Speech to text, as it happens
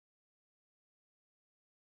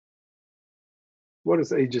What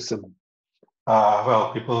is ageism?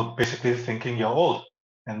 Well, people basically thinking you're old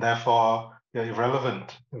and therefore you're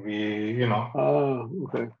irrelevant.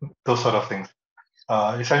 Okay. Those sort of things.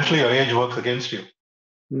 Essentially, your age works against you.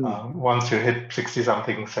 Once you hit 60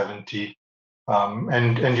 something, 70,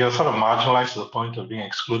 and you're sort of marginalized to the point of being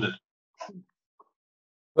excluded.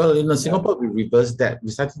 Well, in Singapore, we reversed that. We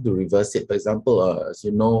started to reverse it. For example, as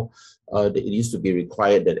you know, it used to be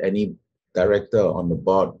required that any director on the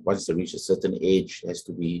board, once they reach a certain age, has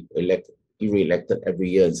to be re-elected every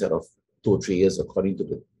year instead of 2 or 3 years, according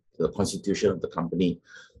to the constitution of the company.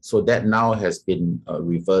 So that now has been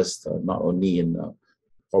reversed, not only in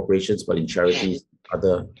corporations, but in charities,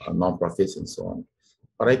 other non-profits, and so on.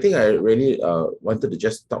 But I think I really wanted to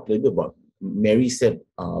just talk a little bit about, Mary said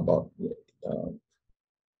about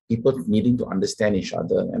people needing to understand each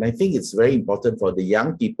other. And I think it's very important for the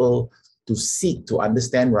young people to seek to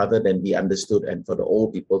understand rather than be understood, and for the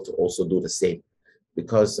old people to also do the same.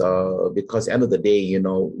 Because at the end of the day,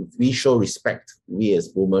 if we show respect, we as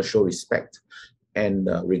boomers show respect and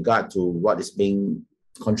regard to what is being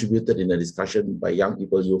contributed in a discussion by young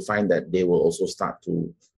people, you'll find that they will also start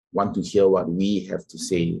to want to hear what we have to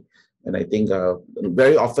say. And I think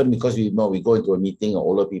very often, because we go into a meeting,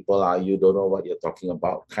 older people you don't know what you're talking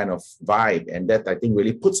about kind of vibe. And that, I think,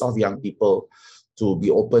 really puts off young people to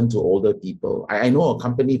be open to older people. I know a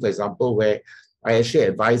company, for example, where I actually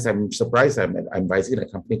advise, I'm surprised I'm advising a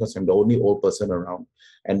company because I'm the only old person around.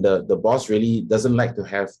 And the boss really doesn't like to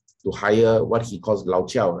have to hire what he calls lao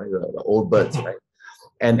chiao, right? The old birds, right?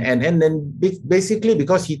 And then basically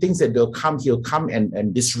because he thinks that he'll come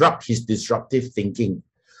and disrupt his disruptive thinking.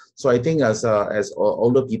 So I think as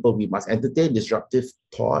older people, we must entertain disruptive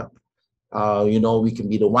thought. We can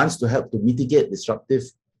be the ones to help to mitigate disruptive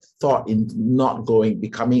thought in not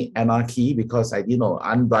becoming anarchy, because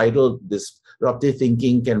unbridled disruptive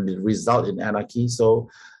thinking can result in anarchy.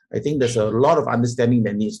 So I think there's a lot of understanding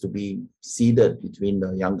that needs to be seeded between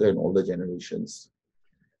the younger and older generations.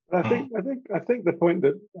 I think the point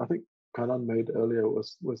that I think Kanan made earlier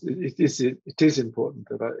was it is important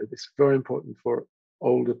that it's very important for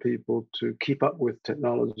older people to keep up with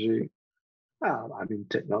technology.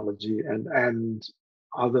 Technology and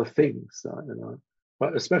other things,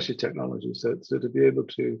 but especially technology. So to be able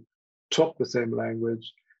to talk the same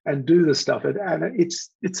language and do the stuff, and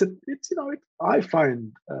I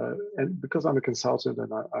find and because I'm a consultant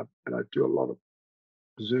and I do a lot of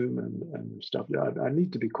Zoom and stuff. Yeah, I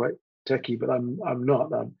need to be quite techie, but I'm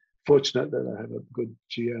not. I'm fortunate that I have a good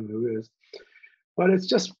GM who is. But it's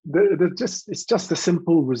just it's just a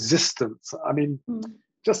simple resistance. I mean,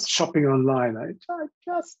 just shopping online. I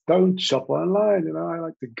just don't shop online. I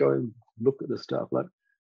like to go and look at the stuff. Like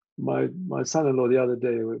my son-in-law the other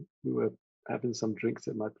day, we were having some drinks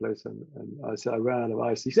at my place, and I said I ran out of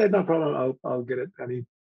ice. He said, "No problem, I'll get it." And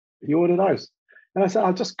he ordered ice. And I said,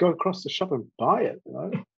 I'll just go across the shop and buy it.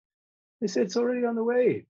 He said, it's already on the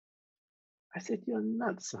way. I said, you're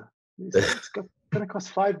nuts. He said, it's going to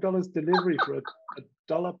cost $5 delivery for a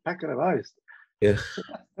 $1 packet of ice. Yeah,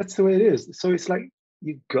 that's the way it is. So it's like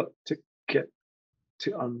you got to get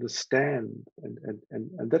to understand,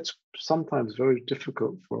 and that's sometimes very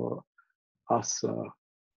difficult for us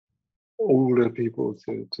older people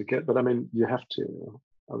to get. But I mean, you have to,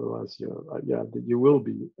 otherwise you will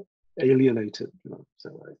be alienated, So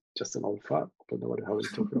just an old fart. I don't know what the hell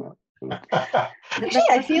he's talking about. Actually,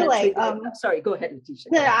 I feel like sorry, go ahead,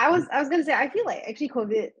 Letitia. No, I was going to say, I feel like actually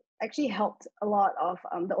COVID actually helped a lot of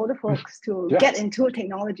the older folks to get into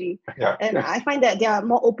technology. And I find that they are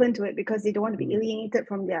more open to it because they don't want to be alienated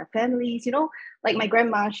from their families. Like my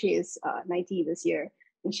grandma, she is 90 this year,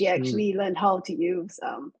 and she actually learned how to use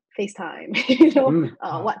FaceTime,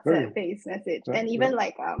 WhatsApp, face message, and even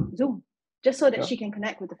like Zoom, just so that she can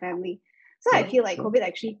connect with the family. So I feel like COVID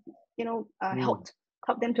actually, helped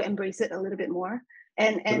them to embrace it a little bit more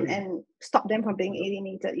and stop them from being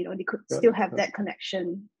alienated. They could still have that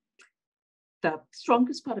connection. The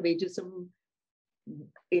strongest part of ageism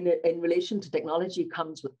in relation to technology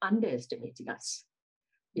comes with underestimating us.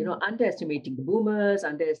 Underestimating the boomers,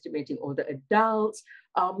 underestimating all the adults.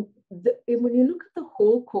 When you look at the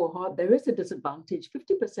whole cohort, there is a disadvantage.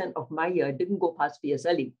 50% of my year didn't go past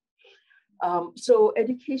PSLE. So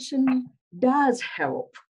education does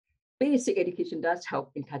help. Basic education does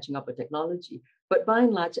help in catching up with technology. But by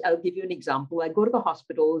and large, I'll give you an example. I go to the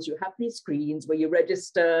hospitals, you have these screens where you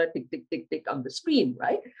register, tick, tick, tick, tick on the screen,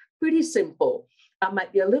 right? Pretty simple. I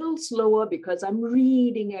might be a little slower because I'm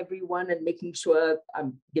reading everyone and making sure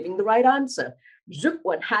I'm giving the right answer. Zoop,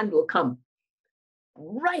 one hand will come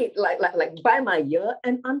right, like by my ear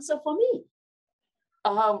and answer for me.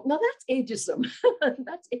 No, that's ageism.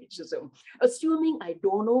 That's ageism. Assuming I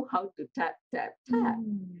don't know how to tap.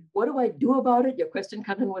 What do I do about it? Your question,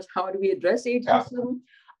 Kanhan, was how do we address ageism? Yeah.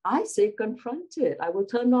 I say confront it. I will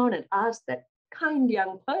turn on and ask that kind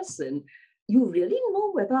young person, you really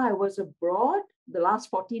know whether I was abroad the last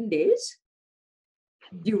 14 days?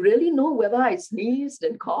 Do you really know whether I sneezed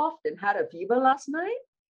and coughed and had a fever last night?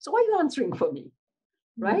 So why are you answering for me,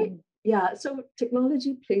 right? Yeah, so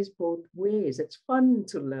technology plays both ways. It's fun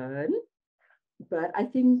to learn, but I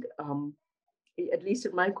think, at least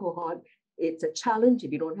in my cohort, it's a challenge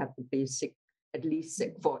if you don't have the basic, at least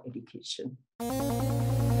for education.